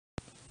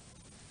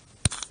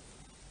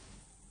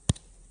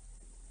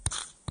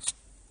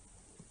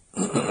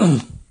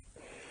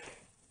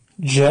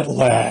Jet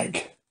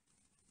lag.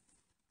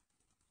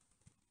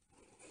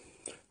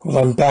 Well,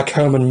 I'm back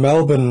home in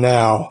Melbourne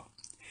now.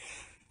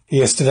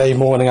 Yesterday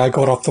morning I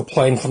got off the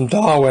plane from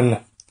Darwin.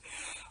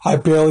 I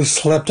barely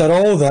slept at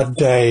all that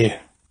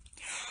day.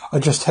 I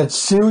just had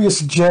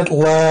serious jet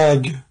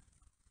lag.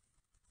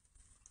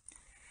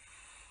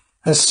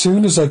 As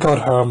soon as I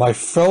got home, I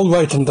fell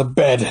right into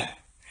bed,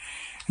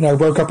 and I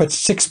woke up at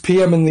 6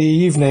 p.m. in the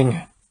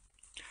evening.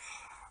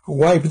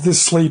 Wiped the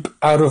sleep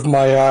out of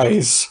my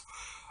eyes.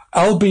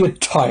 Albeit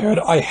tired,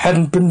 I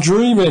hadn't been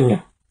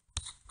dreaming.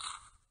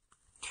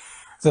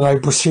 Then I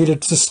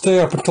proceeded to stay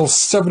up until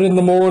 7 in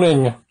the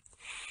morning,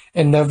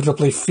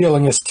 inevitably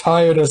feeling as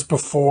tired as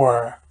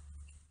before.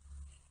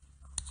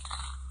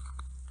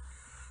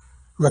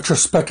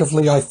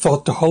 Retrospectively, I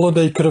thought the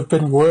holiday could have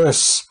been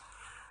worse.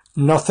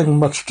 Nothing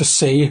much to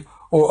see,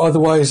 or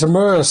otherwise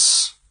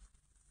immerse.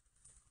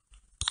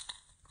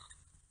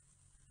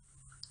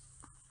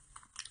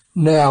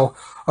 Now,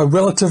 a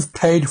relative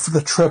paid for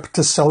the trip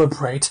to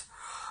celebrate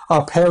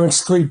our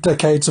parents' 3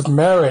 decades of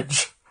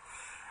marriage.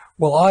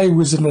 Well, I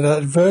was in an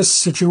adverse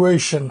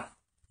situation.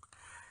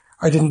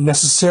 I didn't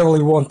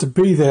necessarily want to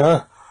be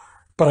there,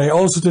 but I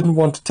also didn't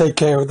want to take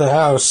care of the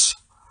house.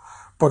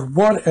 But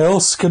what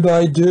else could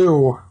I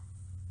do?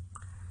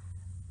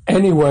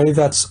 Anyway,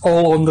 that's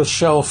all on the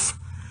shelf.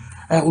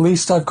 At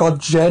least I've got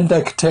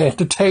Jandek to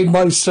entertain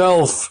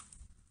myself.